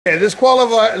Okay, this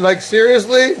qualifies, like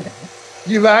seriously,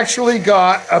 you've actually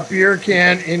got a beer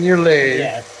can in your lathe.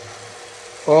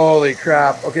 Yes. Holy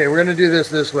crap. Okay, we're gonna do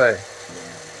this way.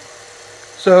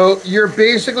 So you're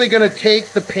basically gonna take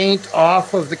the paint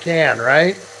off of the can,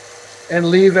 right? And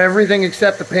leave everything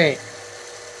except the paint.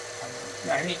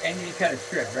 I need to cut a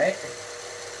strip, right?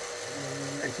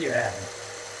 Let's see what happens.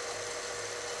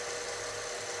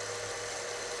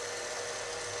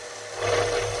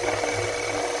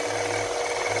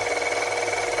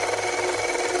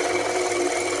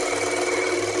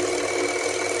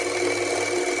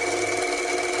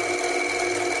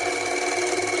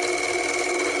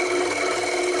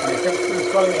 I think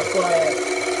it's probably apply it.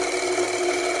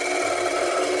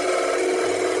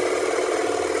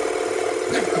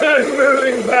 It's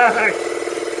moving back.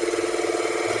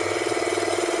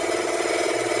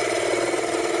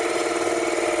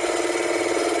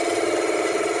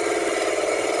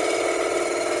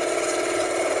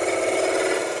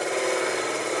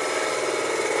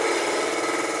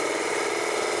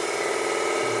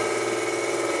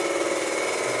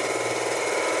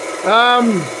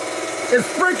 It's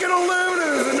freaking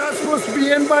aluminum. Is it not supposed to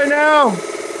be in by now?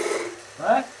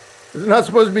 What? Is it not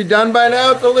supposed to be done by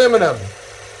now? It's aluminum.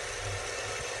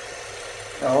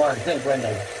 Oh, I think when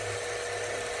they...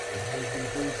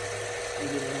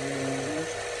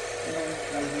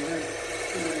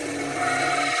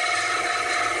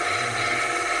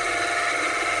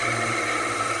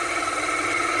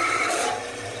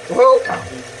 Whoa.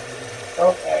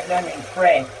 Okay, that means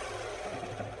pray.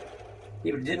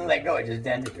 You didn't let go, it just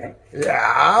dented, right?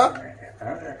 Yeah.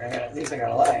 At least I got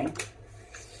a line.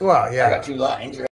 Well, yeah. I got 2 lines, right?